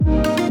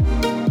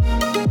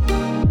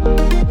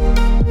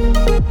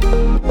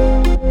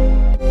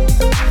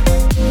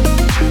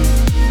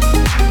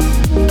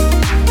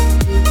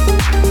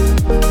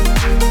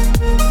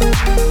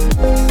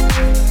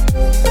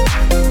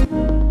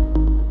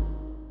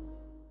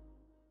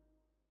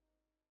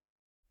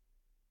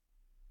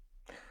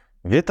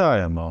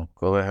Вітаємо,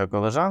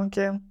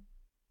 колеги-колежанки.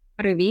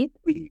 Привіт.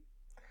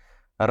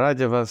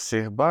 Раді вас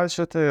всіх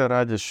бачити.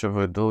 Раді, що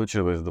ви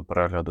долучились до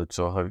перегляду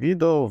цього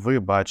відео. Ви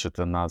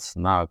бачите нас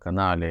на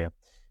каналі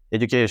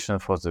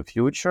Education for the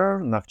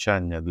Future,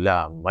 навчання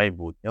для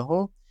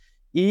майбутнього.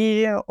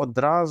 І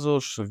одразу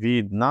ж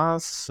від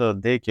нас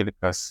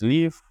декілька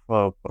слів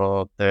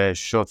про те,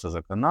 що це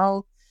за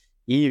канал,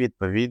 і,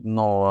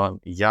 відповідно,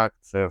 як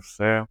це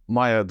все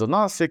має до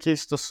нас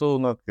якийсь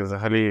стосунок, і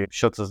взагалі,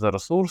 що це за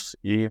ресурс,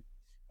 і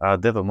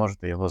де ви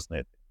можете його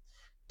знайти.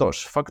 Тож,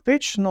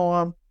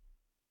 фактично,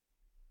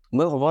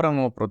 ми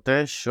говоримо про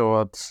те,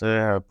 що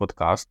це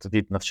подкаст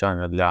від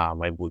навчання для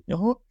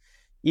майбутнього,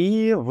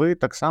 і ви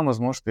так само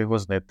зможете його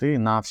знайти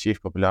на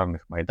всіх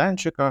популярних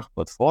майданчиках,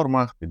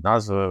 платформах під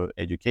назвою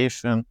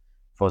Education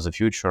for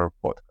the Future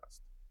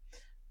Podcast.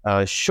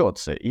 Що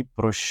це і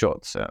про що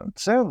це?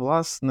 Це,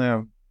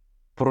 власне,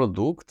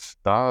 продукт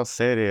та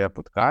серія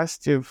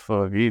подкастів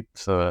від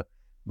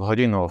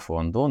благодійного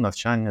фонду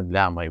навчання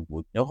для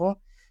майбутнього.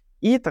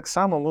 І так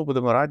само ми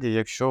будемо раді,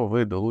 якщо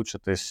ви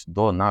долучитесь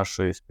до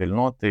нашої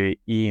спільноти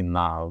і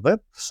на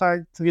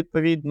веб-сайт,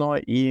 відповідно,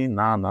 і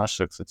на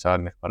наших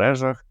соціальних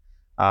мережах,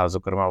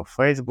 зокрема в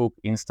Facebook,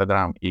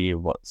 Instagram і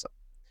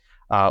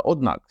WhatsApp.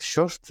 Однак,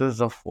 що ж це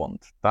за фонд?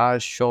 Та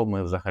що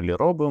ми взагалі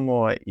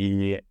робимо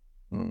і,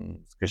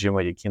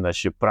 скажімо, які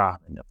наші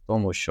прагнення в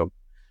тому, щоб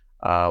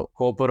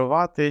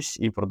кооперуватись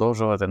і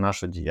продовжувати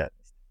нашу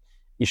діяльність.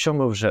 І що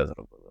ми вже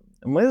зробили?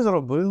 Ми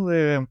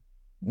зробили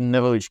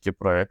невеличкі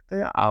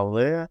проекти,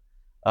 але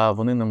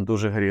вони нам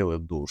дуже гріли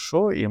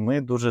душу, і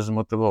ми дуже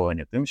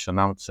змотивовані тим, що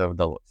нам це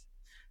вдалося.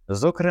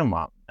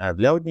 Зокрема,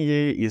 для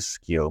однієї із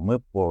скіл ми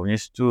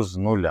повністю з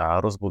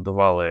нуля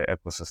розбудували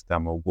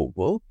екосистему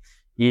Google,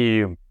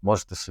 і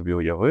можете собі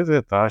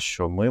уявити,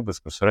 що ми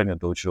безпосередньо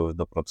долучились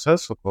до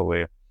процесу,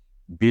 коли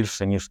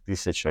більше ніж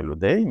 1000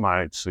 людей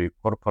мають свої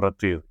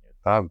корпоративні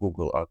та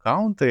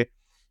Google-аккаунти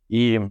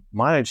і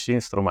мають всі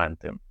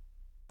інструменти.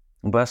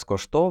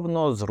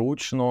 Безкоштовно,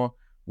 зручно,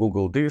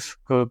 Google Диск,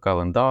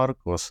 календар,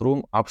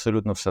 Classroom,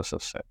 абсолютно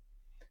все-все-все.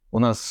 У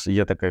нас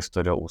є така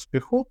історія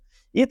успіху,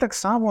 і так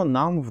само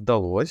нам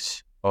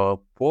вдалося,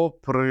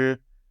 попри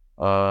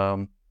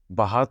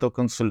багато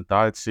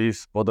консультацій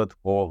з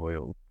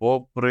податковою,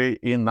 попри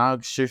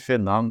інакші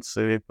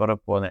фінансові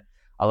перепони,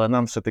 але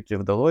нам все-таки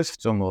вдалося в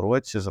цьому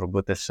році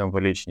зробити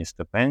символічні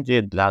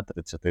стипендії для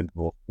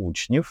 32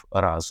 учнів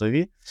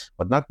разові.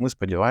 Однак ми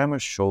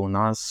сподіваємося, що у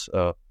нас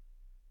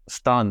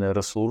стане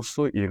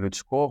ресурсу і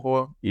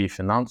людського, і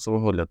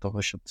фінансового для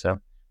того, щоб це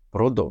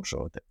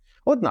продовжувати.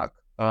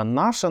 Однак,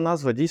 наша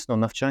назва дійсно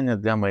навчання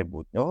для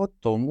майбутнього,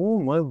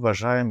 тому ми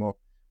вважаємо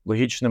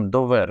логічним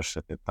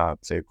довершити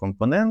цей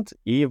компонент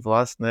і,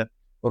 власне,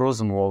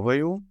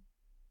 розмовою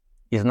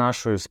із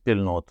нашою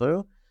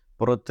спільнотою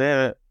про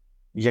те,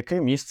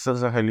 яке місце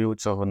взагалі у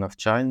цього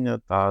навчання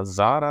та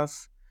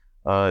зараз,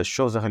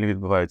 що взагалі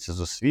відбувається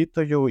з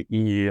освітою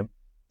і,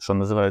 що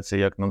називається,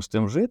 як нам з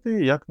тим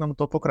жити і як нам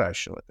то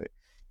покращувати.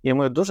 І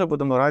ми дуже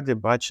будемо раді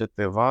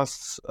бачити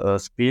вас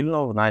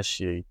спільно в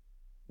нашій,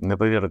 не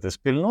повірите,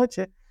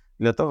 спільноті,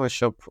 для того,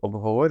 щоб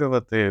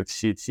обговорювати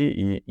всі ці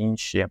і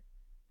інші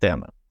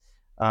теми.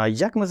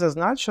 Як ми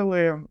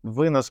зазначили,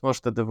 ви нас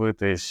можете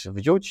дивитись в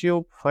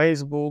YouTube,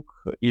 Facebook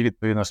і,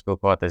 відповідно,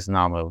 спілкуватись з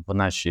нами в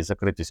нашій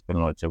закритій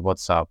спільноті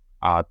WhatsApp,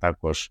 а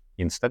також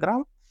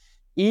Instagram.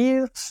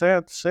 І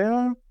все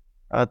це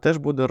теж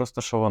буде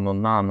розташовано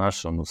на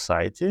нашому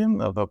сайті,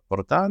 на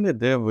веб-порталі,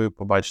 де ви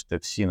побачите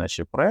всі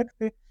наші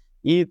проекти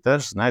і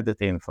теж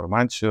знайдете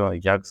інформацію,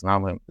 як з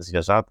нами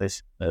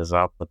зв'язатись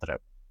за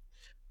потреби.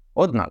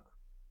 Однак,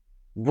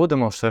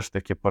 будемо все ж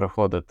таки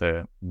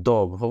переходити до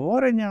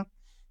обговорення.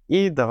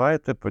 І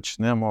давайте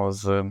почнемо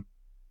з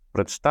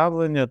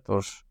представлення.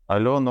 Тож,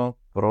 Альоно,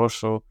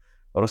 прошу,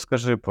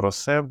 розкажи про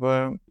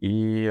себе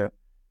і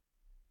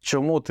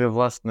чому ти,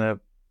 власне,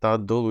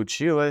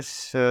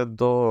 долучилась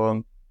до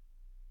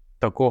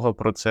такого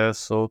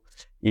процесу.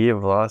 І,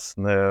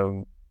 власне,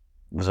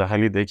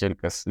 взагалі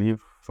декілька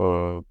слів.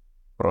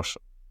 Прошу.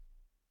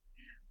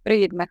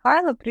 Привіт,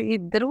 Михайло,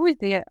 привіт,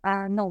 друзі.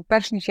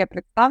 Перш ніж я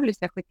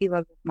представлюся,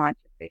 хотіла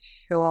зазначити,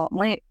 що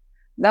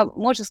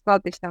може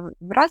скластися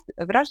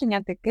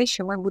враження таке,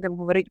 що ми будемо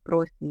говорити про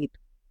освіту.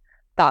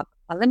 Так,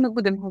 але ми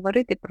будемо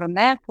говорити про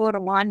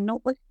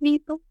неформальну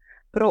освіту,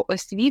 про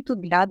освіту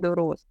для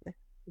дорослих.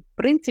 В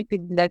принципі,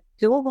 для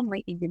цього ми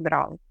і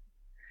зібралися.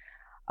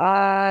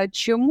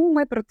 Чому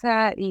ми про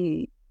це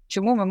і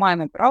чому ми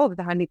маємо право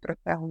взагалі про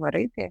це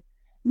говорити?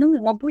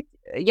 Мабуть,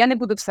 я не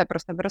буду все про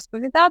себе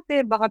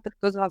розповідати, багато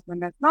хто з вас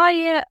мене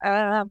знає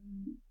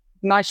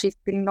в нашій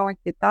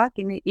спільноті, так,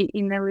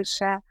 і не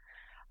лише.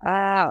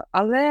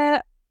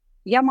 Але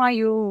я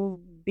маю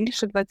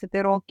більше 20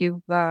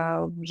 років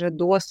вже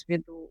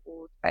досвіду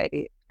у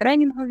сфері, в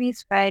тренінговій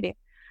сфері,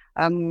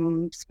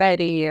 в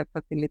сфері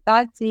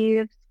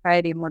фасилітації, в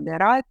сфері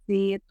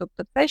модерації,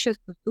 тобто все, що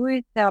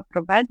стосується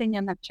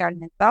проведення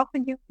навчальних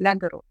заходів для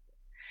дорослих.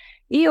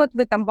 І от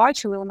ви там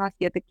бачили, у нас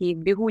є такий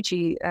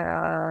бігучий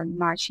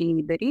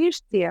нашій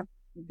доріжці,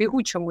 в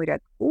бігучому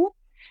рядку,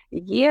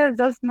 є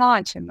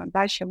зазначено,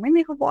 що ми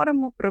не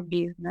говоримо про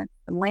бізнес,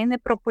 ми не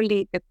про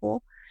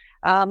політику,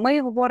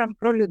 ми говоримо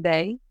про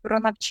людей, про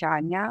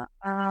навчання,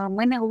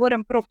 ми не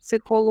говоримо про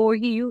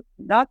психологію,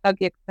 так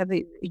як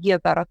це є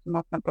зараз у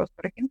нас на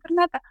просторах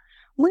інтернету.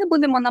 Ми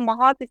будемо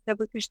намагатися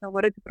виключно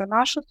говорити про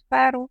нашу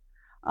сферу,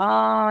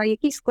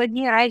 якісь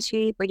складні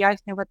речі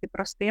пояснювати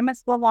простими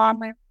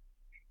словами.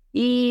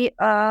 І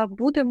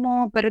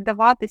будемо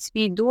передавати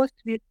свій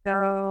досвід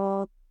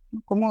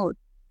кому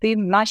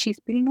нашій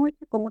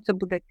спільноті, кому це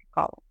буде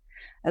цікаво.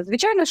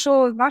 Звичайно,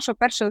 що з нашого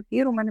першого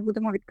ефіру ми не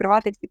будемо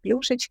відкривати всі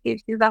плюшечки,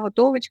 всі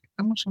заготовочки,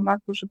 тому що в нас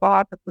дуже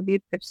багато,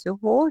 повірте,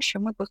 всього, що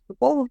ми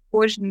поступово в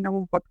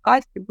кожному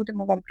подкасті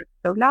будемо вам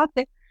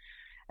представляти.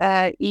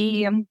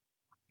 І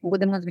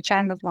будемо,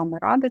 звичайно, з вами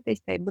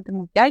радитися і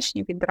будемо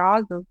вдячні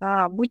відразу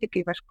за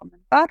будь-який ваш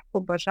коментар,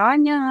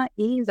 побажання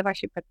і за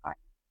ваші питання.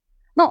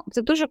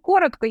 Це дуже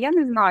коротко, я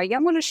не знаю. Я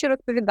можу ще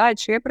розповідати,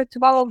 що я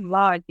працювала в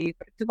владі,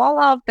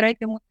 працювала в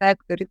третьому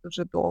секторі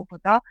дуже довго.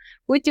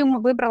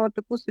 Потім вибрала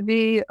таку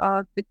собі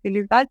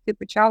спеціалізацію,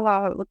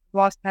 почала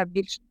власне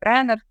більше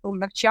тренерством,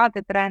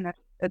 навчати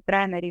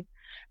тренерів.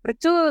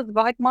 Працюю з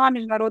багатьма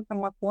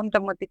міжнародними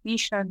фондами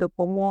технічної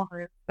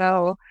допомоги,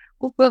 з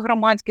купою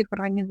громадських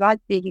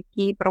організацій,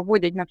 які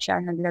проводять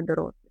навчання для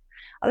дорослих.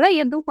 Але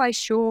я думаю,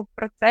 що в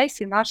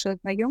процесі нашого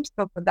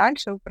знайомства,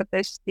 подальшого в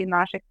процесі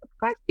наших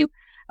подкастів,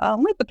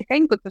 ми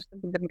потихеньку це все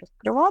будемо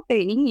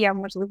розкривати, і я,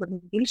 можливо,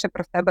 більше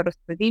про себе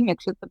розповім,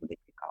 якщо це буде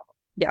цікаво.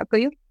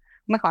 Дякую.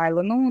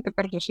 Михайло,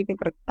 тепер вже ти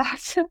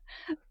представся.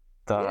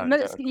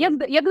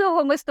 Як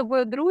довго ми з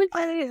тобою друзі,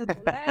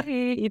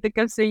 колеги і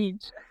таке все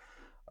інше?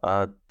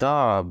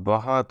 Так,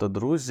 багато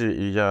друзів,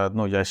 і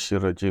я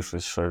щиро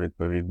тішусь, що,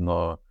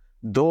 відповідно,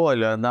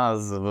 доля нас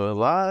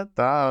звела,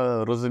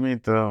 та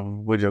розумієте,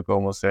 в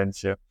будь-якому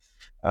сенсі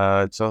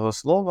цього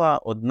слова.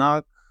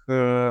 Однак,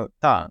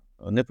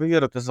 не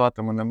повірите,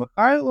 звати мене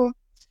Михайло.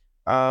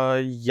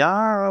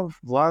 Я,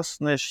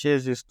 власне, ще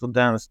зі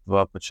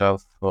студентства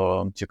почав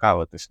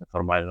цікавитись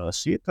неформальною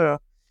освітою.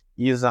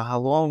 І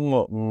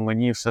загалом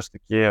мені все ж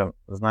таки,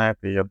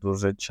 знаєте, я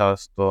дуже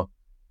часто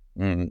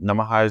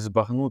намагаюсь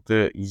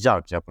збагнути,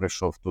 як я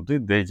прийшов туди,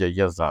 де я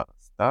є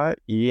зараз.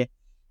 І,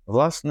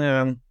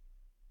 власне,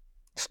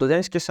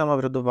 студентське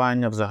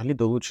самоврядування, взагалі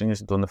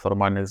долученість до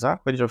неформальних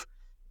заходів,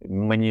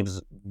 мені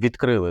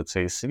відкрили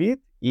цей світ,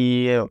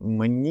 і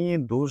мені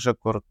дуже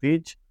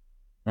кортить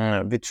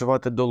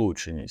відчувати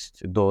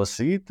долученість до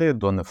освіти,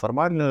 до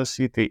неформальної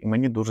освіти, і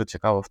мені дуже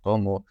цікаво в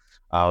тому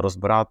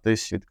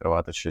розбиратись,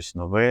 відкривати щось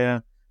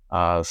нове,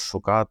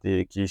 шукати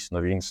якісь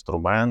нові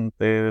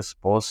інструменти,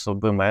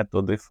 способи,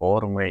 методи,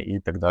 форми і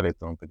так далі, і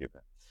тому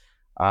подібне.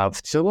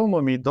 В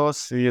цілому мій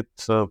досвід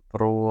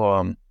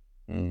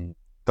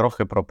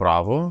трохи про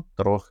право,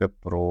 трохи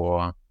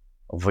про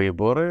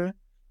вибори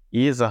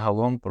і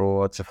загалом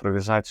про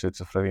цифровізацію,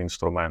 цифрові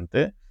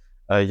інструменти.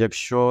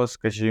 Якщо,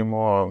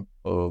 скажімо,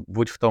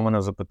 будь-хто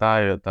мене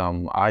запитає,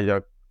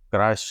 як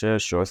краще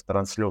щось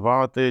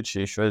транслювати,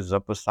 чи щось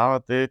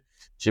записати,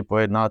 чи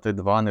поєднати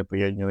два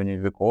непоєднувані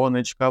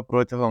віконечка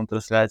протягом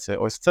трансляції,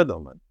 ось це до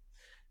мене.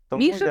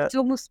 Міша в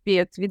цьому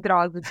спец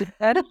відразу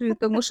підтверджую,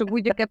 тому що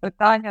будь-яке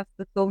питання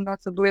стосовно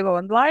особливо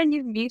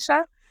онлайнів,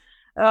 Міша,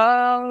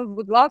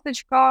 будь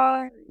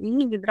ласочка,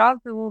 і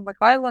відразу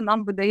Михайло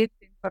нам видає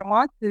цю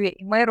інформацію,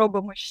 і ми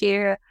робимо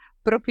ще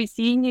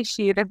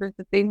професійніші,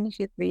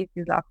 результативніші свої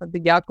ці заходи.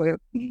 Дякую.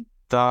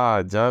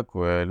 Так,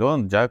 дякую,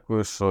 Альон,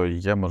 дякую, що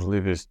є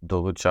можливість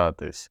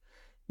долучатись.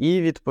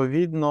 І,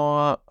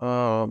 відповідно,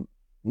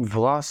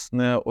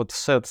 власне, от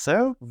все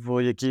це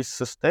в якійсь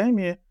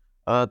системі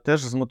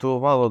теж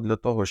змотивувало для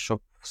того,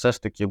 щоб все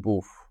ж таки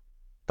був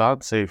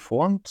цей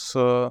фонд,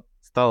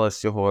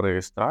 сталася його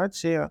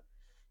реєстрація.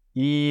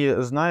 І,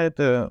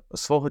 знаєте,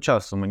 свого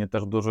часу мені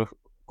теж дуже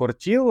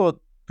кортіло,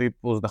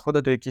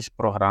 знаходити якісь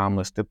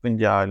програми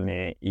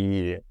стипендіальні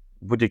і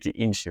будь-які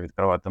інші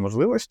відкривати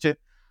можливості.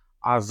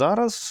 А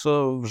зараз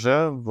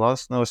вже,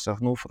 власне,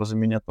 осягнув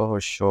розуміння того,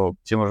 що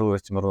ці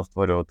можливості можна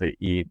створювати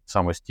і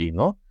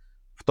самостійно,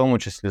 в тому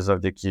числі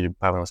завдяки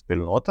певним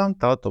спільнотам,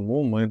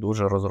 тому ми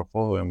дуже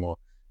розраховуємо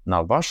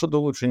на вашу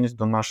долученість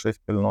до нашої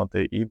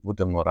спільноти і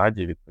будемо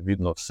раді,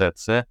 відповідно, все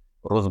це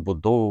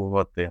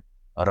розбудовувати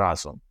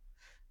разом.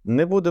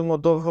 Не будемо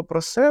довго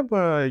про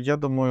себе, я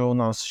думаю, у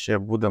нас ще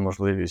буде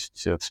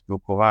можливість в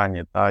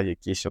спілкуванні та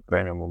якісь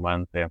окремі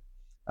моменти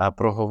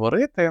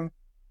проговорити.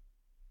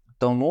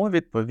 Тому,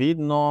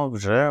 відповідно,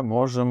 вже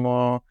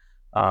можемо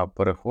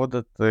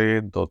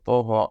переходити до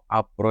того,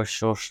 про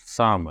що ж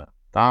саме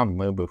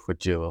ми би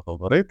хотіли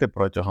говорити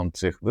протягом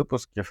цих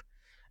випусків.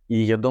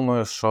 І я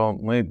думаю, що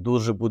ми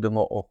дуже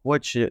будемо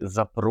охочі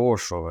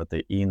запрошувати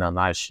і на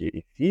наші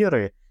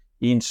ефіри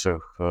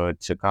інших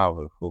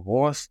цікавих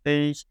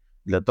гостей,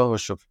 для того,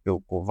 щоб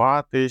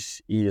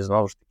спілкуватись і,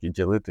 знову ж таки,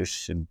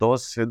 ділитися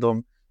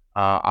досвідом.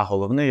 А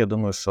головне, я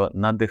думаю, що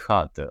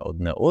надихати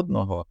одне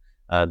одного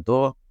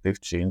до тих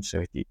чи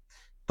інших дій.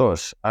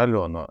 Тож,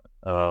 Альоно,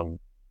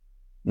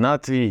 на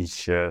твій,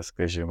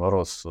 скажімо,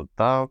 розсуд,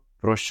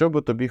 про що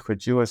би тобі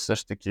хотілося все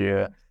ж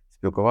таки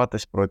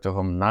спілкуватись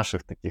протягом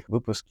наших таких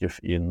випусків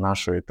і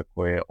нашої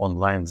такої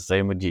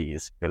онлайн-взаємодії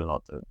з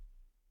спільнотою?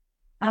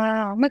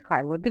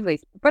 Михайло,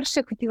 дивись, по-перше,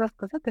 я хотіла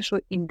сказати, що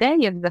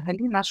ідея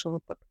взагалі нашого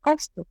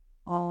подкасту,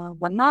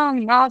 вона в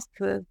нас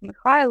з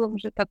Михайлом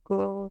вже так,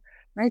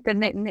 знаєте,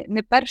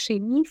 не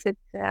перший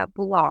місяць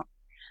була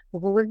в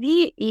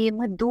голові, і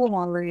ми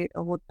думали,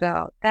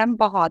 тем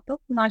багато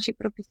в нашій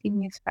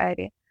професійній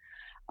сфері,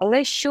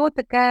 але що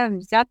таке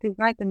взяти,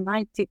 знаєте,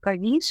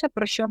 найцікавіше,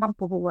 про що нам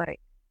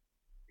поговорити.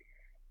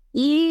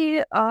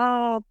 І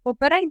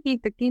попередній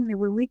такий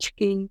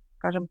невеличкий,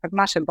 скажімо так,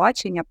 наше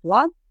бачення,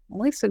 план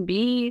ми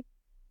собі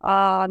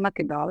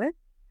накидали.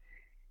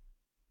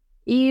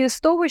 І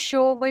з того,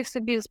 що ми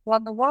собі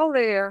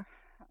спланували,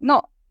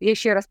 ну, я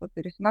ще раз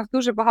повторюсь, у нас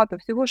дуже багато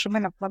всього, що ми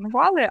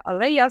напланували,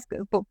 але я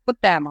по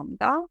темам.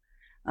 Да?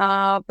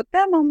 По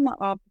темам,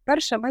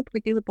 по-перше, ми б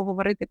хотіли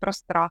поговорити про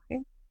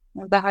страхи.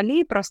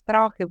 Взагалі про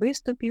страхи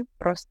виступів,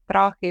 про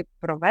страхи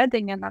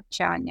проведення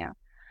навчання,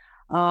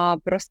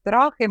 про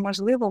страхи,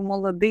 можливо,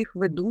 молодих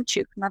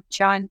ведучих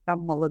навчань, там,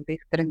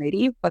 молодих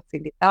тренерів,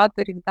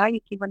 фасилітаторів, да,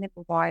 які вони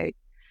бувають.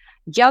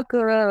 Як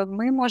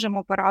ми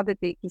можемо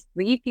порадити якісь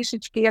свої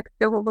фішечки, як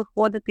з цього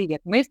виходити,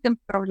 як ми з цим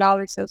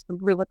справлялися,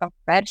 особливо там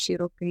в перші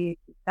роки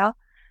якісь, да?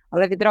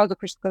 Але відразу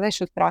хочу сказати,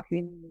 що страх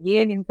він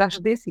є, він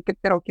завжди, скільки б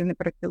ти років не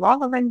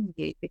працювала, але він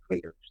є, і ти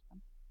хвилюєшся.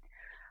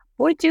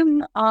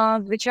 Потім,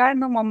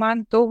 звичайно,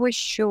 момент того,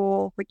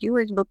 що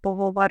хотілося б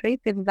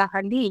поговорити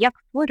взагалі, як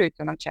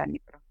створюються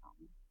навчальні програми,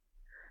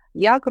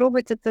 як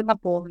робиться це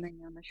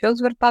наповнення, на що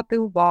звертати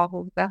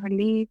увагу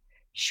взагалі,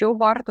 що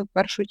варто в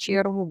першу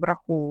чергу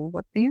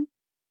враховувати,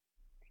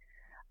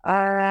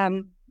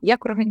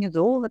 як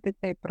організовувати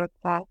цей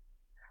процес.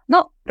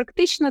 Ну,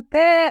 практично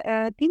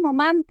ті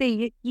моменти,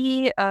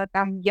 які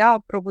там я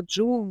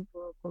проводжу,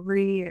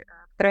 коли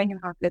в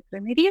тренінгах для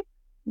тренерів,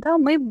 да,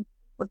 ми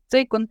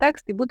цей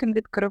контекст і будемо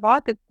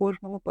відкривати в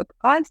кожному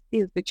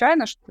подкасті.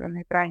 Звичайно, що це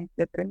не тренінг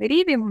для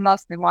тренерів, і в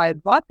нас немає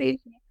 2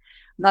 тижні,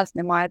 в нас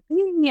немає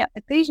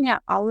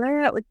тижня,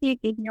 але оці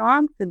якісь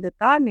нюанси,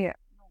 деталі,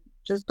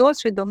 вже з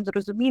досвідом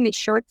зрозумілі,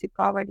 що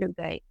цікаве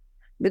людей,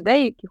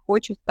 які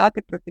хочуть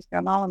стати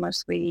професіоналами в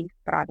своїй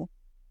справі.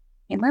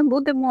 І ми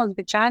будемо,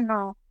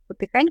 звичайно,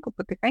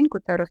 потихеньку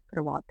це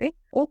розкривати.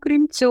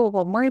 Окрім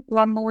цього, ми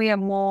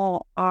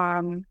плануємо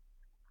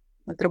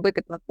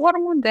зробити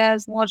платформу, де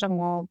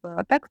зможемо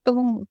в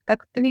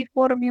текстовій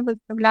формі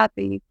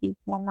виставляти якісь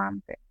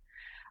моменти,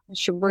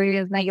 щоб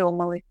ви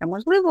знайомилися.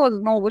 Можливо,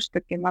 знову ж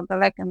таки, на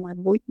далеке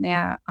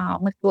майбутнє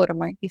ми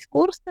створимо якісь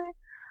курси,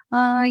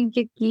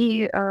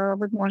 які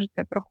ви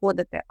зможете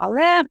проходити.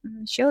 Але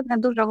ще одна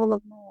дуже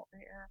головну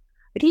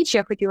річ,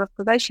 я хотіла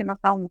сказати ще на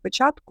самому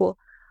початку,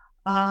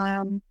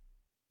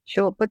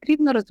 що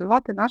потрібно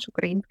розвивати наш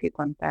український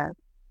контент.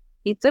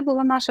 І це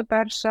була наша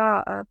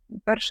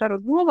перша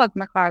розмова з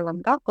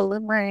Михайлом, да, коли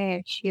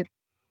ми ще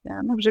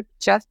вже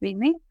під час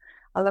війни,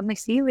 але ми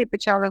сіли і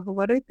почали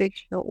говорити,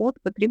 що от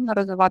потрібно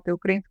розвивати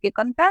український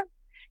контент.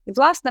 І,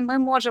 власне, ми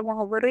можемо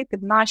говорити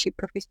в нашій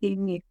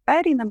професійній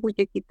сфері на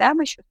будь-які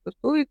теми, що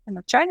стосуються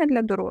навчання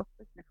для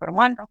дорослих,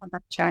 неформального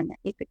навчання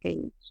і таке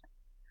інше.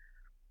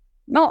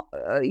 Ну,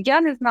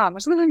 я не знаю,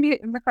 можливо,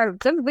 Михайло,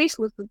 це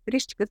вийшло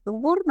трішки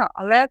сумбурно,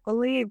 але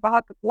коли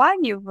багато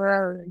планів,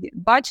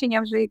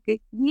 бачення вже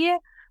якесь є,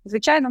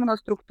 звичайно, воно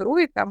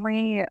структурується,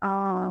 ми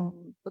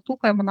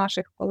послухаємо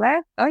наших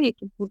колег,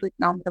 які будуть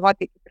нам давати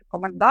якісь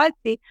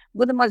рекомендації,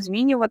 будемо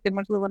змінювати,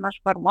 можливо,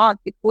 наш формат,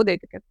 підходи і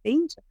таке все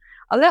інше.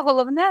 Але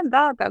головне,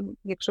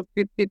 якщо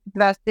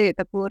підвести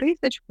таку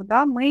рисочку,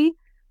 ми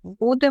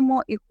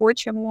будемо і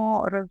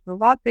хочемо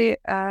розвивати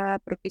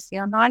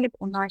професіоналів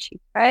у нашій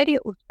сфері,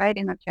 у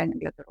сфері навчання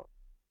для дорослих.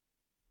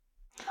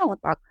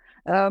 Отак.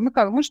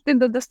 Михайло, може ти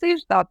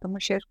додасиш, тому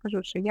що я ж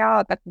кажу, що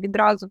я так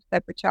відразу все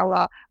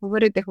почала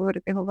говорити,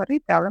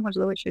 але,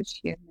 можливо, щось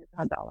ще не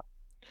згадала.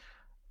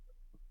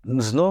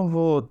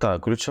 Знову,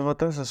 так, ключова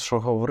теза, що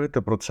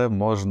говорити про це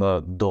можна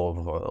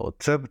довго.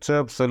 Це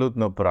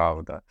абсолютно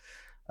правда.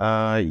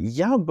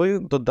 Я би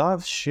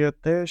додав ще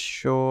те,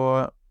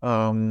 що,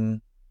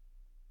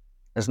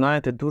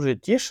 знаєте, дуже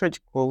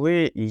тішить,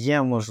 коли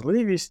є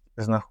можливість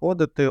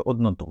знаходити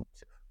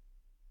однодумців.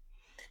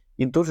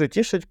 І дуже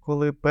тішить,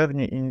 коли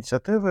певні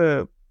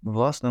ініціативи,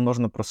 власне,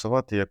 можна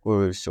просувати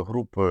якоюсь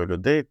групою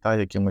людей та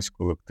якимось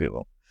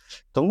колективом.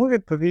 Тому,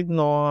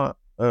 відповідно,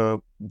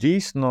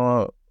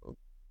 дійсно,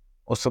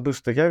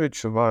 особисто я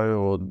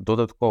відчуваю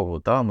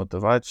додаткову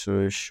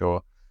мотивацію,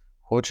 що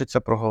хочеться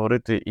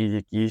проговорити і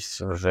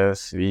якийсь вже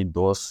свій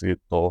досвід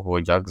того,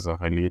 як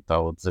взагалі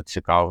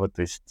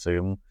зацікавитись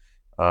цим,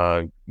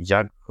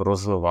 як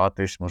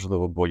розвиватись,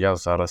 можливо, бо я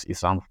зараз і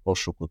сам в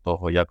пошуку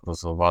того, як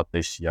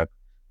розвиватись, як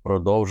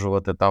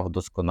продовжувати та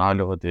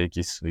вдосконалювати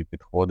якісь свої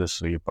підходи,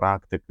 свої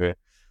практики,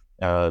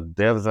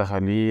 де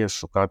взагалі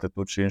шукати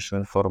ту чи іншу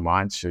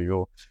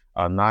інформацію.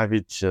 А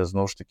навіть,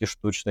 знову ж таки,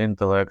 штучний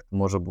інтелект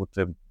може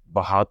бути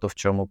багато в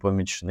чому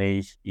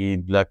помічний і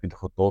для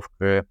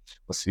підготовки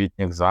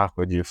освітніх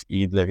заходів,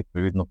 і для,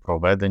 відповідно,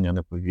 проведення,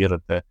 не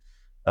повірите,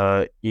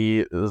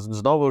 І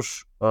знову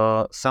ж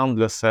сам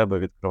для себе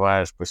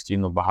відкриваєш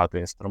постійно багато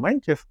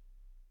інструментів.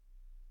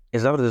 І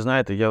завжди,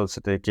 знаєте, є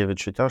оце таке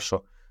відчуття,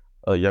 що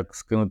як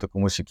скинути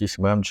комусь якийсь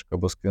мемчик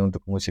або скинути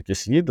комусь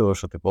якесь відео,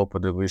 що типу,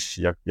 подивись,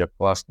 як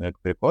класно, як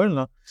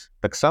прикольно.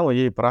 Так само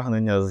є і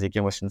прагнення з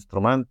якимись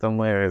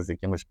інструментами, з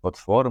якимись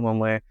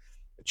платформами,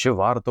 чи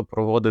варто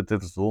проводити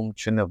в Zoom,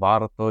 чи не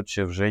варто,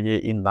 чи вже є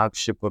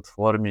інакші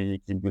платформи,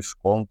 які більш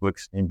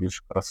комплексні, більш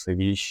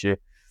красивіші.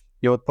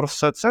 І от про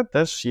все це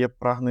теж є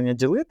прагнення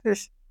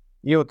ділитись.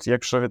 І от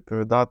якщо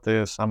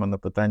відповідати саме на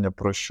питання,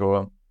 про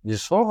що зі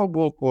свого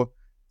боку,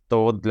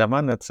 то от для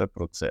мене це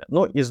про це.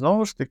 Ну і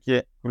знову ж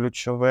таки,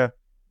 ключове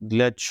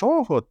для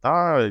чого,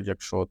 та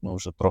якщо от ми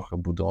вже трохи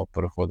будемо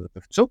переходити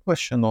в цю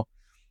площину,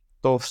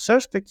 то все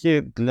ж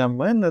таки для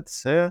мене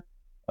це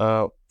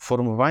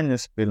формування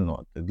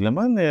спільноти. Для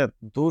мене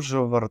дуже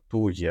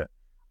вартує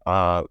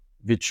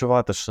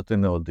відчувати, що ти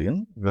не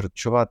один,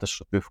 відчувати,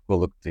 що ти в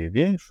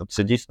колективі, що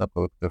це дійсно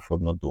колектив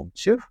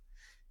однодумців,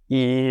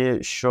 і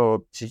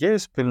що цією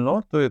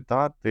спільнотою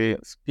ти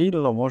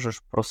спільно можеш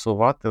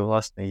просувати,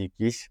 власне,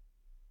 якісь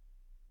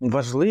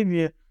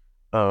важливі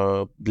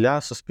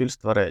для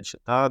суспільства речі.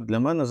 Та для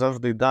мене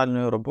завжди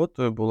ідеальною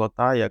роботою була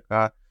та,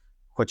 яка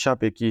хоча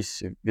б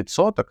якийсь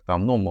відсоток,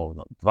 там, ну,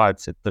 умовно,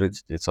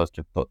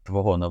 20-30%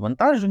 твого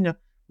навантаження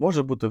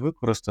може бути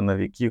використано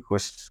в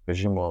якихось,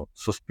 скажімо,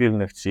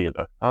 суспільних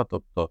цілях. Та?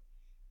 Тобто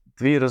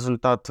твій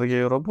результат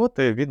твоєї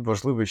роботи, він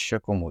важливий ще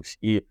комусь.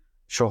 І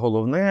що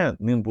головне,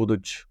 ним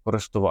будуть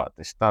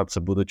користуватись, та це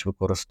будуть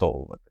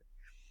використовувати.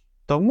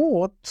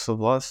 Тому от,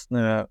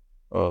 власне,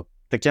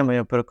 таке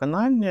моє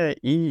переконання,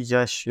 і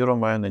я щиро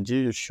маю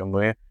надію, що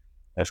ми,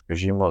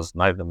 скажімо,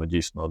 знайдемо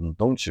дійсно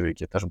однодумців,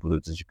 які теж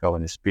будуть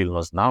зацікавлені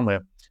спільно з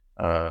нами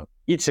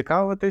і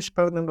цікавитись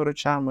певними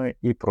речами,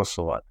 і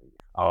просувати їх.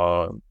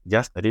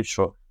 Ясна річ,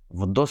 що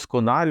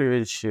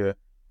вдосконалюючи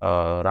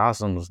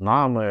разом з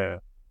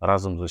нами,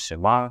 разом з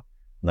усіма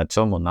на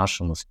цьому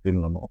нашому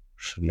спільному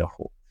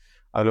шляху.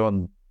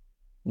 Альон,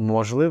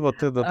 можливо,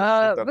 ти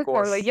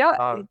також...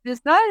 Михайло,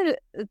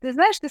 ти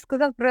знаєш, ти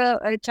сказав про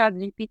чат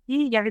GPT,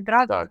 я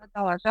відразу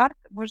згадала жарт,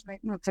 можна,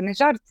 ну це не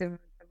жарт, це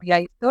моя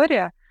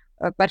історія,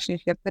 перш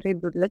ніж я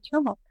перейду для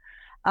чого.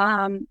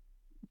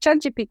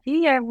 Чат GPT,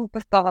 я йому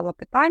поставила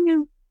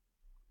питання,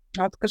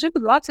 от скажи,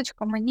 будь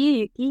ласка, мені,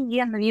 які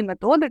є нові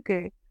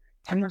методики,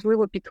 чи,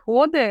 можливо,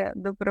 підходи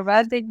до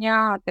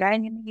проведення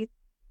тренінгів,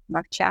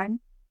 навчань.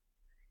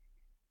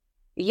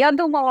 Я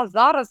думала,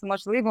 зараз,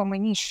 можливо,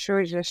 мені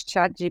щось же з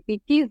чат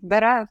GPT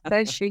збере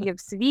все, що є в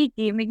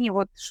світі, і мені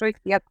от щось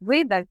як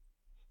видасть.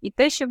 І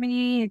те, що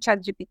мені чат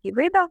GPT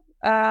видав,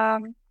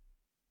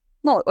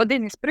 ну,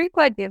 один із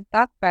прикладів,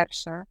 так,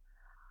 перше,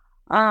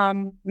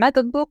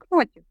 метод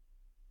блокнотів.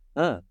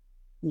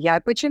 Я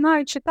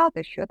починаю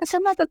читати, що таке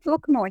метод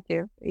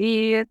блокнотів.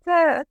 І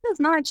це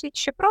значить,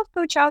 що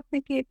просто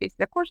учасники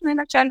після кожної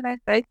навчальної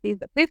сесії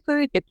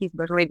записують якісь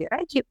важливі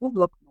речі у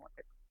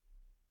блокнотик.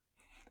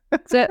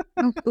 Це,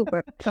 ну,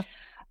 супер.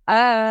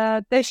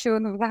 Те, що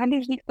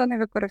взагалі ж ніхто не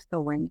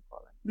використовує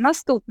ніколи.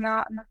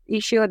 Наступна,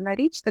 і ще одна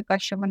річ така,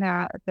 що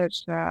мене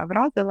теж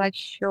вразила,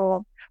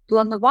 що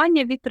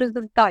планування від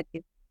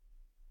результатів.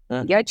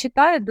 Я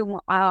читаю,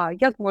 думаю, а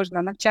як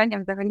можна навчання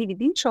взагалі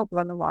від іншого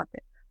планувати?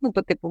 Ну,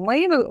 то, типу,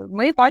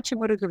 ми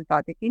бачимо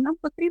результат, який нам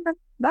потрібен,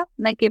 да?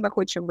 На який ми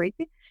хочемо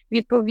вийти.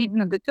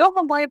 Відповідно до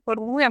цього ми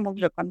формуємо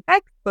вже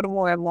контекст,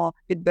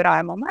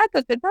 підбираємо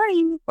методи, да,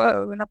 і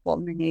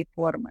наповнення і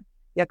форми,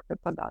 як це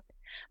подати.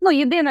 Ну,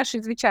 єдине,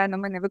 що, звичайно,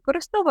 ми не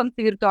використовуємо,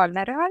 це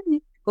віртуальна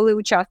реальність, коли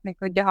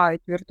учасники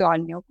одягають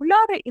віртуальні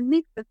окуляри, і в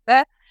них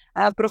це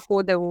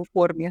проходить у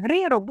формі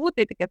гри,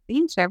 роботи і таке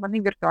інше, вони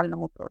в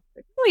віртуальному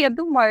просторі. Ну, я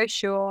думаю,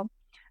 що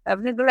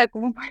в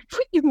недалекому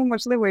майбутньому,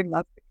 можливо, і в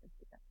нас таке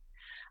буде.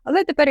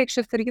 Але тепер,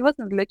 якщо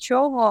серйозно, для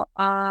чого?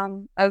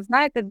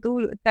 Знаєте,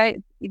 ця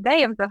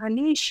ідея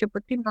взагалі, що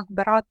потрібно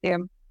збирати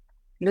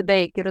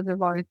людей, які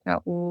розвиваються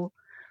у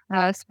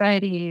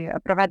сфері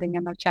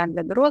проведення навчань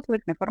для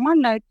дорослих,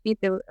 неформальної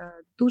освіти,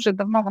 дуже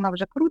давно вона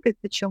вже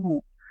крутиться.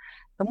 Чому?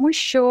 Тому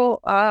що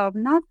в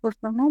нас в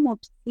основному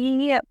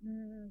всі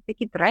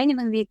такі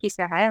тренінгові якісь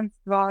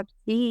агентства,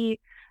 всі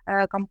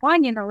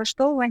компанії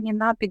налаштовані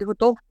на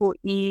підготовку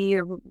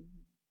і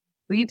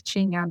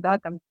вивчення, да,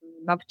 там,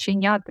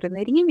 навчання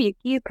тренерів,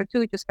 які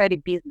працюють у сфері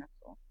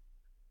бізнесу.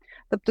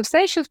 Тобто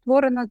все, що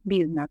створено з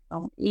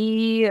бізнесом.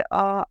 І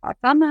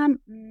саме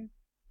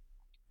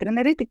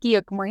тренери, такі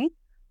як ми,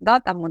 да,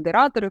 там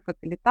модератори,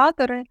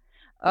 фасилітатори,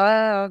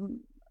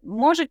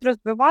 можуть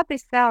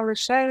розвиватися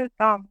лише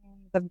там,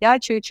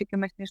 завдячуючи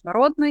якимось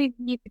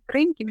міжнародної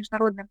підтримки,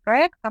 міжнародним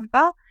проєктам,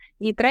 та,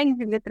 і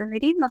тренінги для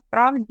тренерів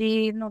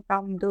насправді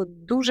там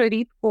дуже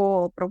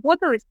рідко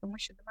проводились, тому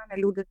що до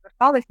мене люди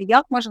зверталися,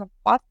 як можна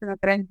попасти на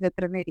тренінг для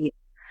тренерів.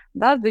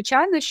 Да,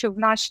 звичайно, що в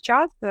наш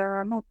час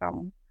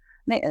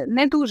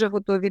не дуже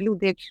готові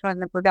люди, якщо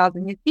не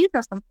пов'язані з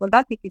бізнесом,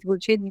 вкладати якісь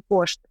величезні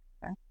кошти.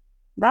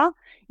 Да?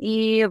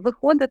 І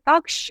виходить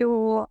так,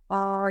 що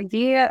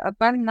є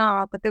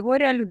певна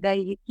категорія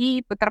людей,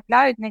 які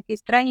потрапляють на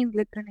якийсь тренінг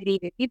для тренерів,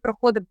 який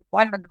проходить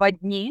буквально 2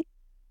 дні,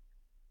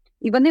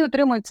 І вони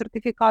отримують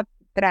сертифікат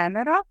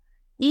тренера,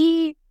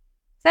 і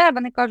це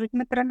вони кажуть,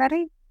 ми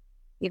тренери,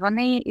 і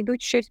вони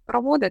йдуть щось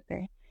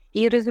проводити.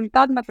 І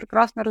результат ми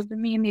прекрасно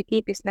розуміємо,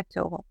 який після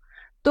цього.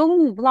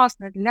 Тому,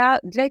 власне,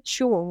 для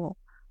чого?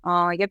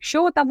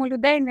 Якщо там у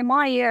людей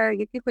немає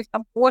якихось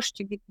там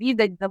коштів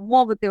відвідати,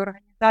 замовити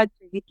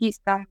організацію, якісь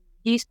там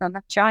дійсно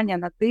навчання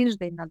на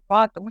тиждень, на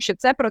 2, тому що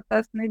це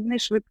процес не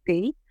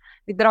швидкий.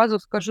 Відразу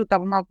скажу,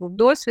 там у нас був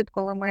досвід,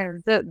 коли ми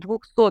з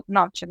 200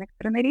 навчених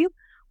тренерів,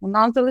 у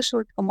нас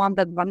залишилась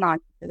команда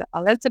 12,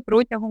 але це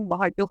протягом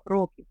багатьох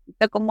років. І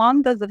ця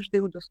команда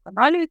завжди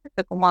удосконалюється,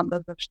 ця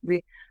команда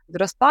завжди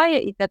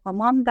зростає, і ця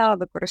команда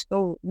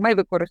ми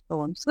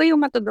використовуємо свою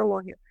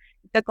методологію,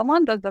 і ця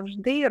команда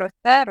завжди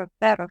росте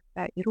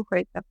і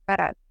рухається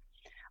вперед.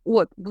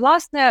 От,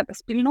 власне,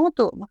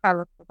 спільноту,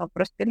 Михайло сказав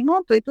про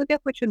спільноту, і тут я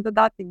хочу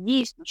додати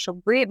дійсно,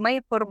 щоб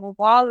ми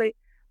формували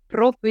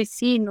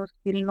професійну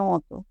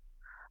спільноту.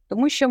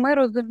 Тому що ми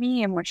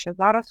розуміємо, що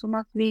зараз у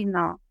нас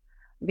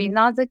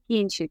війна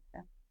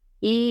закінчиться.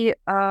 І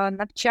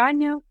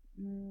навчання,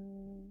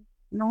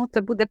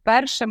 це буде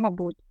перше,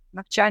 мабуть,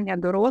 навчання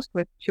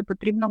дорослих, що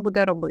потрібно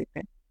буде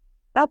робити.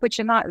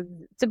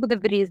 Це буде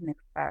в різних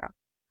сферах.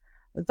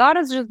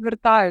 Зараз же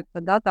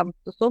звертаються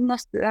стосовно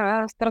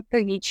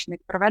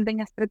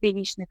проведення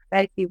стратегічних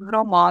сесій в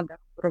громадах,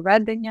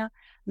 проведення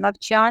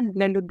навчань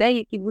для людей,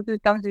 які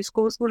будуть там з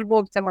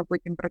військовослужбовцями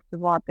потім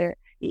працювати.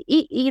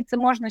 І це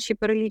можна ще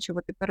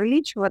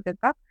перелічувати,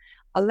 так?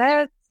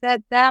 Але це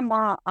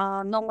тема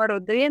номер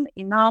 1,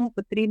 і нам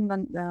потрібно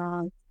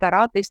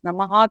старатись,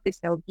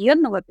 намагатися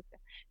об'єднуватися,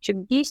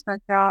 щоб дійсно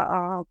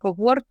ця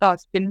когорта,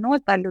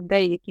 спільнота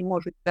людей, які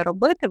можуть це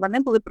робити, вони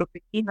були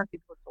професійно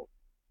підготовлені.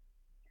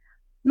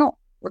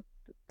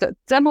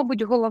 Це,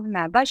 мабуть,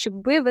 головне,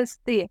 щоб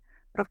вивести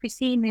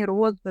професійний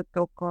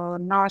розвиток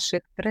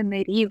наших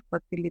тренерів,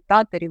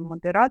 фасилітаторів,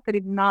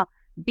 модераторів на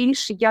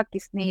більш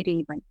якісний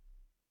рівень.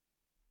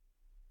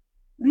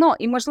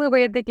 І, можливо,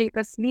 я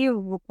декілька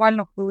слів,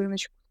 буквально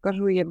хвилиночку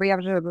скажу, бо я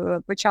вже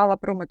почала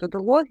про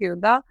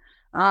методологію.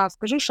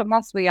 Скажу, що в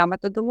нас своя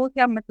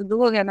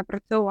методологія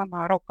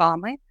напрацьована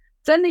роками.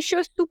 Це не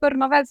щось супер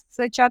нове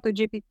з чату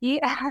GPT,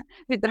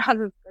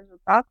 відразу скажу,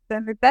 так? Це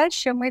не те,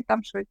 що ми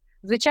там щось.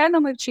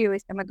 Звичайно, ми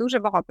вчилися, ми дуже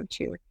багато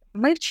вчилися.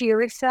 Ми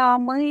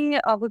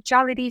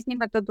вивчали різні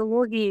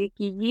методології,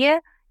 які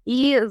є,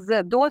 і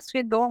з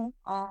досвідом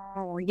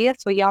є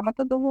своя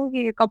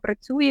методологія, яка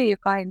працює,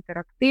 яка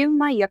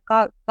інтерактивна,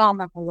 яка,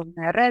 саме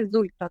головне,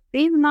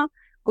 результативна,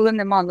 коли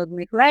нема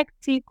нудних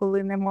лекцій,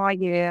 коли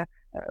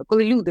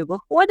люди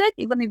виходять,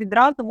 і вони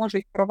відразу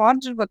можуть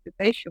впроваджувати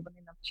те, що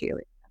вони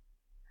навчилися.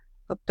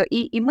 Тобто,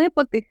 і ми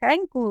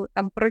потихеньку,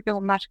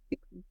 протягом наших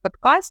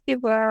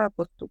подкастів,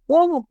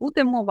 поступово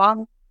будемо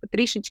вам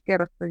трішечки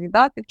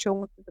розповідати, в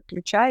чому це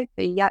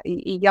заключається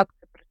і як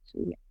це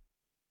працює.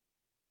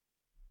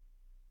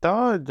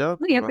 Так,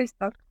 дякую. Якось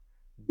так.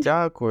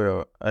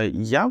 Дякую.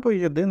 Я би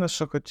єдине,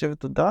 що хотів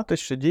додати,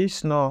 що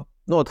дійсно,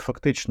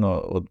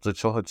 фактично, з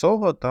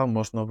цього там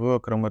можна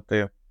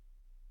виокремити,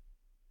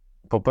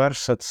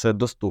 по-перше, це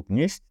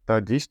доступність, та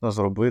дійсно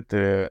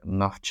зробити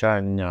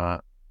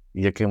навчання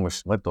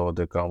якимось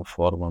методикам,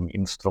 формам,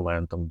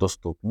 інструментам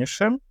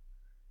доступнішим.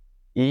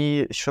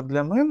 І що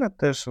для мене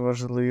теж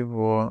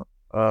важливо,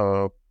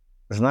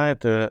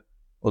 знаєте,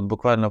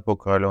 буквально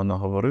поки Альона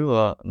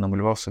говорила,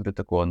 намалював собі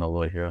таку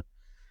аналогію.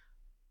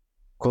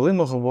 Коли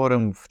ми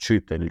говоримо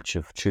вчитель чи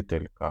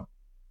вчителька,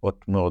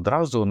 ми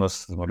одразу у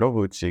нас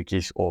змальовується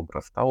якийсь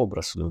образ,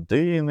 образ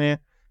людини,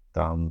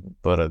 там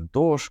перед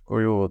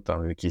дошкою,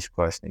 там в якійсь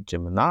класній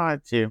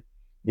кімнаті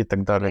і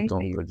так далі,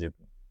 тому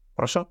подібне.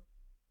 Прошу?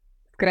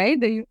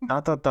 Крейдою.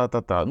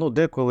 Та.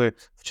 Деколи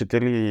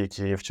вчителі,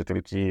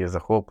 вчительки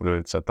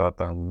захоплюються,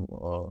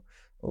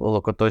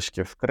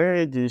 локоточки в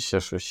крейді, ще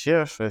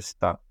щось,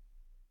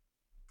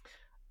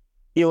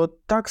 І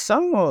так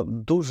само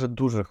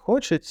дуже-дуже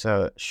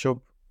хочеться,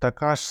 щоб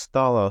така ж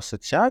стала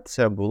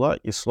асоціація була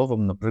і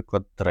словом,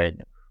 наприклад,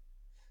 тренінг,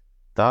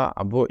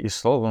 або і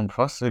словом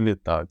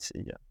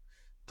фасилітація.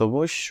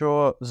 Тому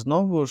що,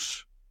 знову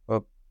ж,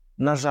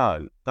 на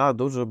жаль,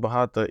 дуже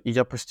багато, і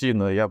я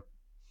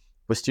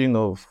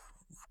постійно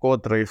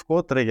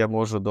вкотре я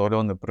можу до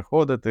Альони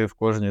приходити в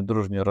кожній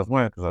дружній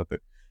розмові казати: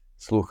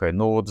 слухай,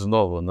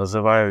 знову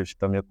називають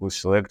там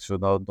якусь лекцію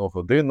на 1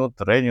 годину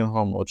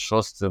тренінгом,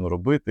 що з цим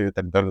робити і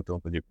так далі, тому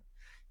подібне.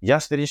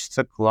 Ясна річ,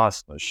 це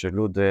класно, що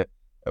люди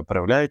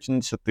проявляють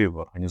ініціативу,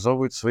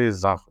 організовують свої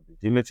заходи,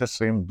 діляться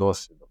своїм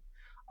досвідом.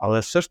 Але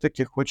все ж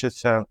таки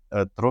хочеться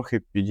трохи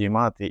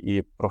підіймати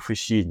і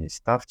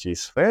професійність в цій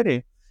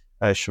сфері,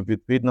 щоб,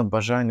 відповідно,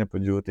 бажання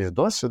поділитись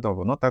досвідом,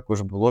 воно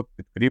також було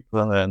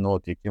підкріплене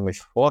якимись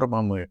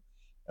формами,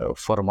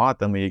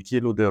 форматами,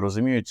 які люди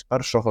розуміють з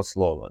першого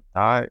слова,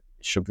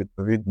 щоб,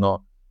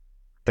 відповідно,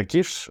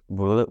 такі ж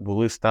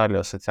були сталі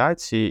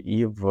асоціації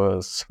і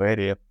в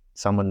сфері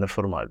саме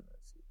неформальної.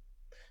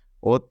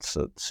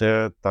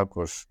 Це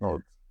також,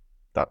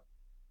 так.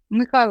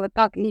 Михайло,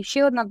 так, і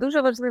ще одна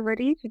дуже важлива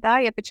річ,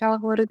 я почала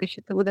говорити,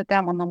 що це буде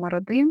тема номер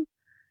 1,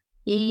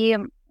 і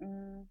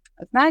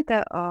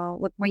Знаєте,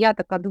 от моя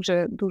така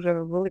дуже дуже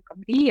велика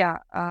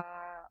мрія,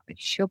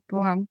 щоб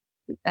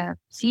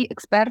всі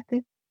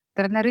експерти,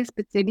 тренери,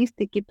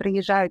 спеціалісти, які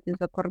приїжджають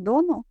із-за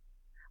кордону,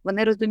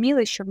 вони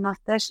розуміли, що в нас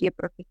теж є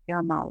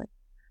професіонали.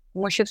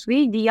 Тому що в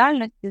своїй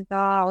діяльності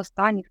за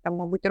останніх, там,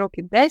 мабуть,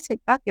 років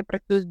 10, так, я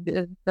працюю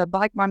з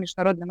багатьма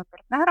міжнародними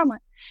партнерами.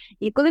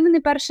 І коли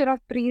вони перший раз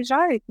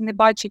приїжджають, не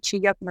бачачи,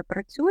 як ми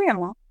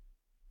працюємо,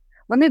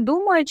 вони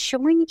думають, що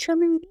ми нічого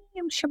не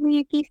вміємо, що ми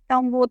якісь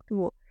там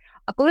от-вот.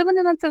 А коли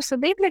вони на це все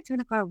дивляться,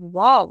 вони кажуть: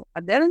 "Вау,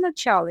 а де ви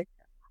навчалися?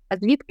 А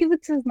звідки ви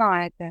це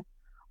знаєте?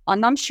 А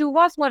нам ще у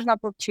вас можна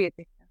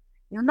повчитися".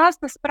 І у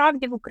нас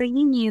насправді в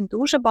Україні є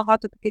дуже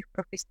багато таких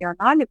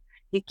професіоналів,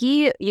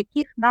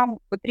 яких нам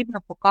потрібно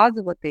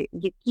показувати,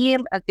 з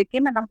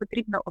якими нам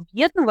потрібно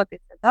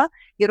об'єднуватися, да,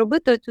 і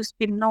робити цю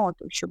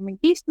спільноту, щоб ми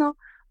дійсно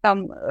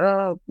там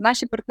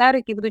наші партнери,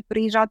 які будуть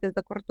приїжджати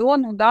за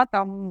кордону, да,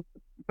 там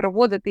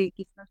проводити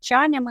якісь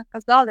навчання, ми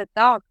казали: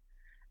 "Так,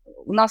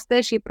 у нас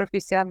теж є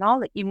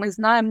професіонали, і ми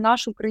знаємо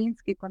наш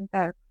український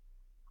контекст",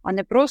 а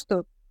не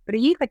просто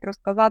приїхати,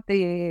 розказати,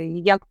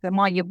 як це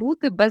має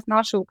бути без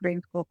нашого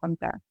українського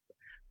контексту.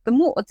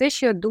 Тому оце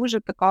ще дуже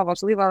така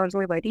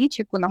важлива річ,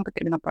 яку нам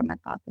потрібно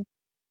пам'ятати.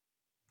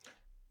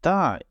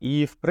 Так,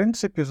 і в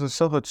принципі з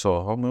усього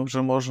цього ми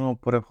вже можемо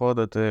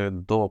переходити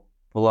до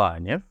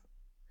планів.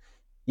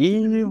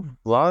 І, Мгм.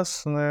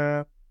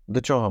 власне,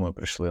 до чого ми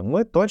прийшли?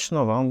 Ми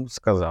точно вам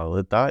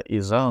сказали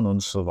і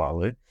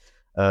заанонсували,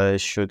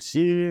 що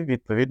ці,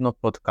 відповідно,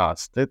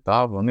 подкасти,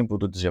 вони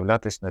будуть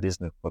з'являтись на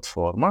різних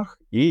платформах.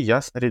 І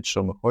ясна річ,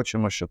 що ми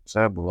хочемо, щоб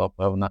це була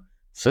певна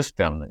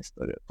системна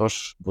історія.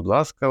 Тож, будь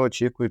ласка,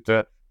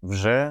 очікуйте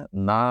вже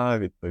на,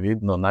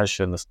 відповідно,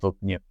 наші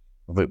наступні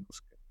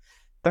випуски.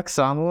 Так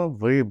само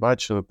ви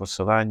бачили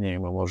посилання, і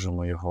ми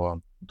можемо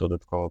його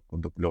додатково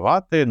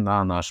продублювати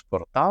на наш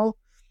портал.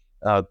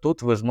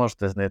 Тут ви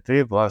зможете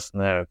знайти,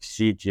 власне,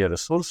 всі ті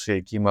ресурси,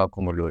 які ми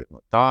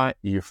акумулюємо.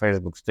 І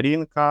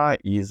Facebook-сторінка,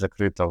 і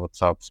закрита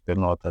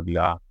WhatsApp-спільнота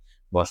для,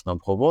 власне,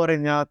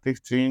 обговорення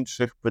тих чи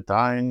інших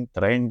питань,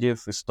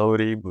 трендів,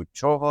 історій,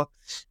 будь-чого.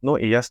 Ну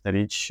і, ясна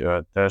річ,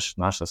 теж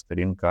наша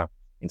сторінка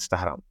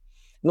Instagram.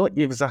 Ну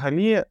і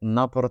взагалі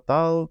на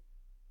портал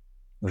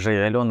вже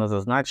і Альона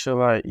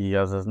зазначила, і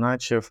я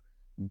зазначив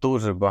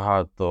дуже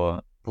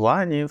багато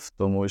планів,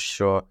 тому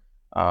що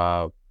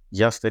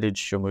ясна річ,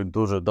 що ми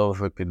дуже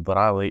довго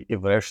підбирали і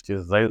врешті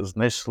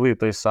знайшли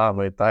той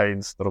самий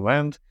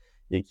інструмент,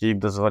 який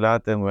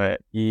дозволятиме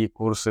і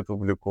курси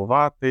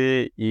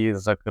публікувати, і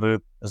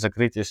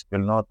закриті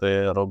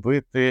спільноти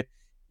робити,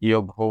 і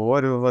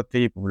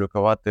обговорювати, і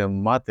публікувати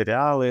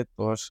матеріали.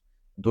 Тож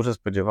дуже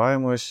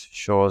сподіваємось,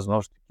 що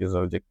знову ж таки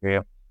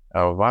завдяки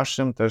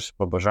вашим теж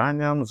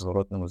побажанням,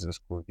 зворотному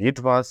зв'язку від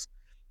вас,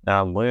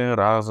 ми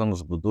разом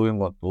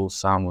збудуємо ту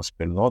саму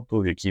спільноту,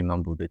 в якій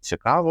нам буде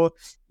цікаво,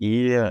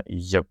 і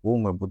яку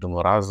ми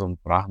будемо разом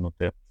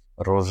прагнути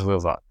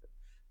розвивати.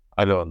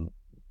 Альон,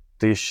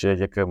 ти ще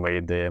якими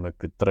ідеями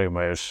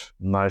підтримаєш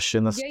наші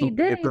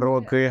наступні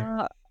кроки?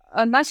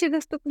 Наші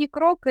наступні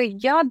кроки.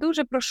 Я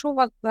дуже прошу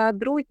вас,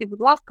 друзі,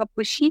 будь ласка,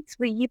 пишіть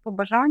свої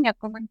побажання,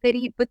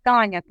 коментарі,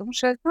 питання, тому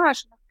що я знаю,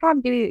 що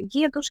насправді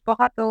є дуже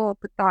багато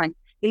питань,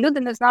 і люди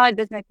не знають,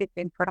 де знайти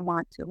цю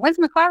інформацію. Ми з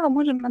Михайлом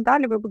можемо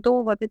надалі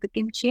вибудовувати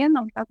таким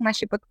чином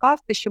наші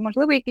подкасти, що,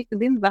 можливо, якийсь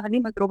один взагалі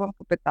ми зробимо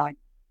по питанню.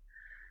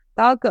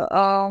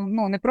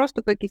 Не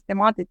просто по якійсь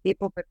тематиці і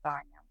по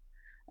питанням.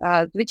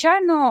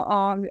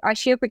 Звичайно,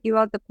 ще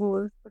хотіла таку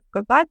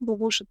сказати, бо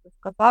мушу це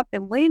сказати,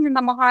 ми не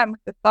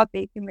намагаємося стати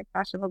якимись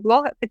нашими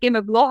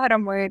такими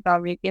блогерами,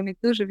 якимись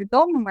дуже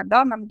відомими.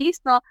 Нам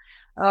дійсно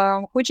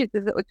хочеться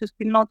оцю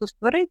спільноту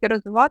створити,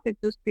 розвивати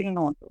цю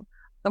спільноту.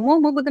 Тому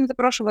ми будемо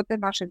запрошувати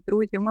наших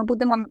друзів, ми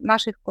будемо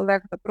наших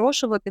колег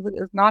запрошувати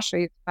з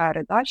нашої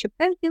сфери, щоб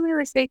теж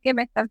ділилися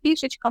якимись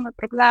фішечками,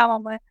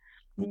 проблемами,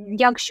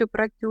 як що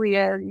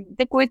працює, з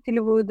якою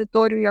цільовою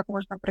аудиторією, як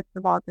можна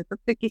працювати,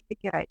 тобто якісь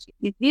такі речі.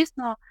 І,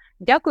 звісно,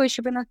 дякую,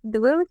 що ви нас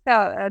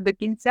дивилися до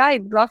кінця, і,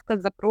 будь ласка,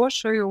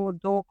 запрошую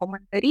до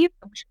коментарів,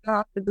 тому що для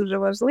нас це дуже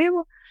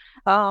важливо.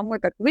 Ми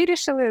так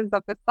вирішили,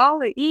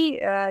 записали і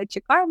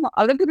чекаємо,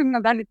 але будемо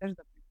надалі теж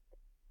записувати.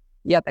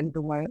 Я так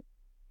думаю.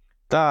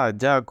 Так,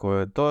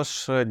 дякую.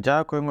 Тож,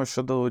 дякуємо,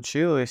 що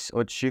долучились.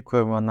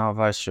 Очікуємо на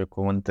ваші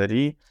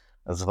коментарі.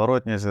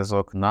 Зворотній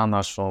зв'язок на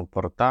нашому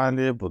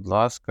порталі. Будь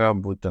ласка,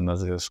 будьте на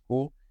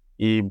зв'язку.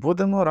 І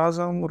будемо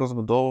разом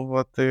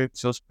розбудовувати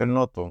цю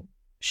спільноту.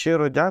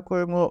 Щиро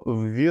дякуємо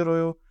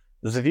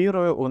з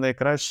вірою у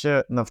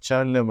найкраще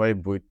навчальне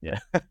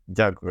майбутнє.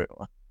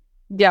 Дякуємо.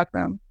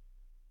 Дякую.